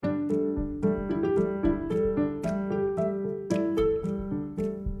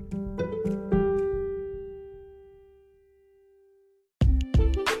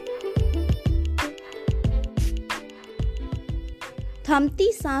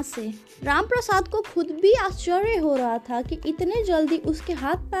थमती सांस से रामप्रसाद को खुद भी आश्चर्य हो रहा था कि इतने जल्दी उसके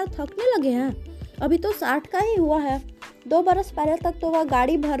हाथ पैर थकने लगे हैं। अभी तो 60 का ही हुआ है। 2 बरस पहले तक तो वह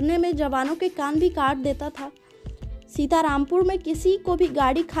गाड़ी भरने में जवानों के कान भी काट देता था। सीतारामपुर में किसी को भी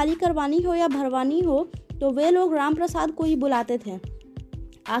गाड़ी खाली करवानी हो या भरवानी हो तो वे लोग रामप्रसाद को ही बुलाते थे।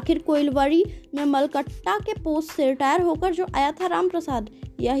 आखिर कोइलवरी में मलकट्टा के पोस्ट से रिटायर होकर जो आया था रामप्रसाद,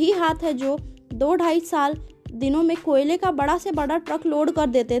 यही हाथ है जो 2-2.5 साल दिनों में कोयले का बड़ा से बड़ा ट्रक लोड कर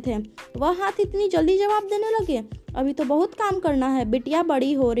देते थे। वह हाथ इतनी जल्दी जवाब देने लगे। अभी तो बहुत काम करना है, बिटिया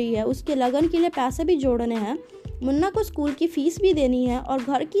बड़ी हो रही है, उसके लगन के लिए पैसे भी जोड़ने हैं, मुन्ना को स्कूल की फीस भी देनी है और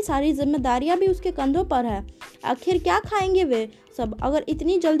घर की सारी जिम्मेदारियां भी उसके कंधों पर है। आखिर क्या खाएंगे वे सब अगर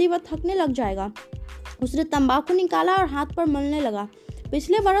इतनी जल्दी वह थकने लग जाएगा। उसने तंबाकू निकाला और हाथ पर मलने लगा।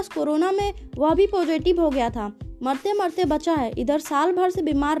 पिछले बरस कोरोना में वह भी पॉजिटिव हो गया था, मरते मरते बचा है। इधर साल भर से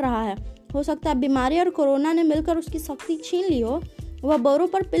बीमार रहा है। हो सकता है बीमारी और कोरोना ने मिलकर उसकी शक्ति छीन ली हो। वह बोरों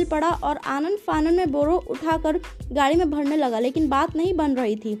पर पिल पड़ा और आनन फानन में बोरों उठाकर गाड़ी में भरने लगा, लेकिन बात नहीं बन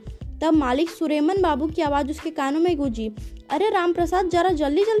रही थी। तब मालिक सुरेमन बाबू की आवाज़ उसके कानों में गूंजी, अरे रामप्रसाद, जरा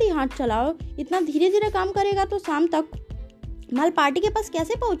जल्दी जल्दी हाथ चलाओ, इतना धीरे धीरे काम करेगा तो शाम तक माल पार्टी के पास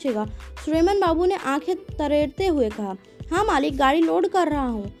कैसे पहुंचेगा। सुरेमन बाबू ने आंखें तरेरते हुए कहा, हाँ मालिक, गाड़ी लोड कर रहा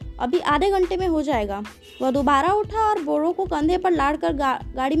हूँ, अभी आधे घंटे में हो जाएगा। वह दोबारा उठा और बोरों को कंधे पर लाद कर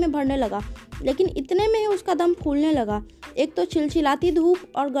गाड़ी में भरने लगा, लेकिन इतने में ही उसका दम फूलने लगा। एक तो चिलचिलाती धूप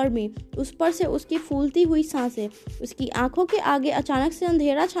और गर्मी, उस पर से उसकी फूलती हुई सांसें। उसकी आंखों के आगे अचानक से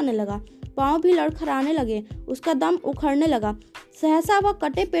अंधेरा छाने लगा, पाँव भी लड़खड़ाने लगे, उसका दम उखड़ने लगा। सहसा वह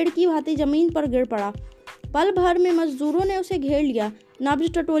कटे पेड़ की भांति जमीन पर गिर पड़ा। पल भर में मजदूरों ने उसे घेर लिया।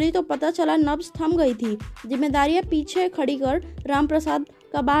 नब्ज टटोली तो पता चला नब्ज थम गई थी। जिम्मेदारियां पीछे खड़ी कर रामप्रसाद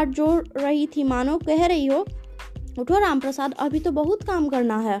का बाट जोड़ रही थी, मानो कह रही हो, उठो रामप्रसाद, अभी तो बहुत काम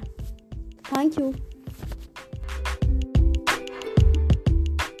करना है। Thank you.